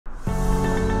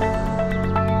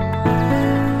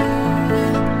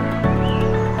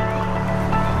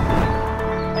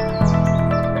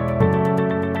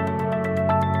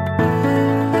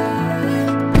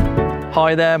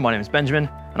Hi there, my name is Benjamin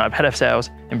and I'm Head of Sales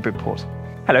in Bridport.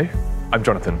 Hello, I'm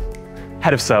Jonathan,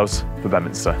 Head of Sales for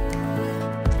Beaminster.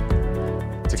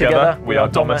 Together we are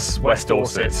DOMVS West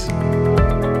Dorset.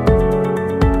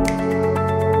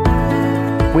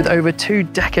 With over 2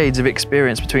 decades of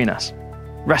experience between us,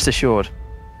 rest assured,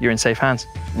 you're in safe hands.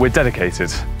 We're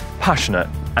dedicated, passionate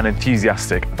and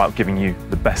enthusiastic about giving you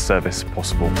the best service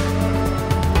possible.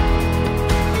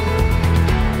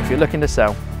 If you're looking to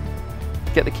sell,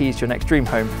 get the keys to your next dream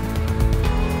home,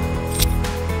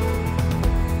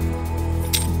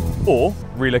 or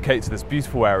relocate to this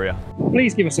beautiful area,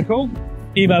 please give us a call,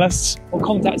 email us, or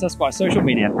contact us via social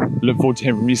media. Look forward to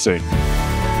hearing from you soon.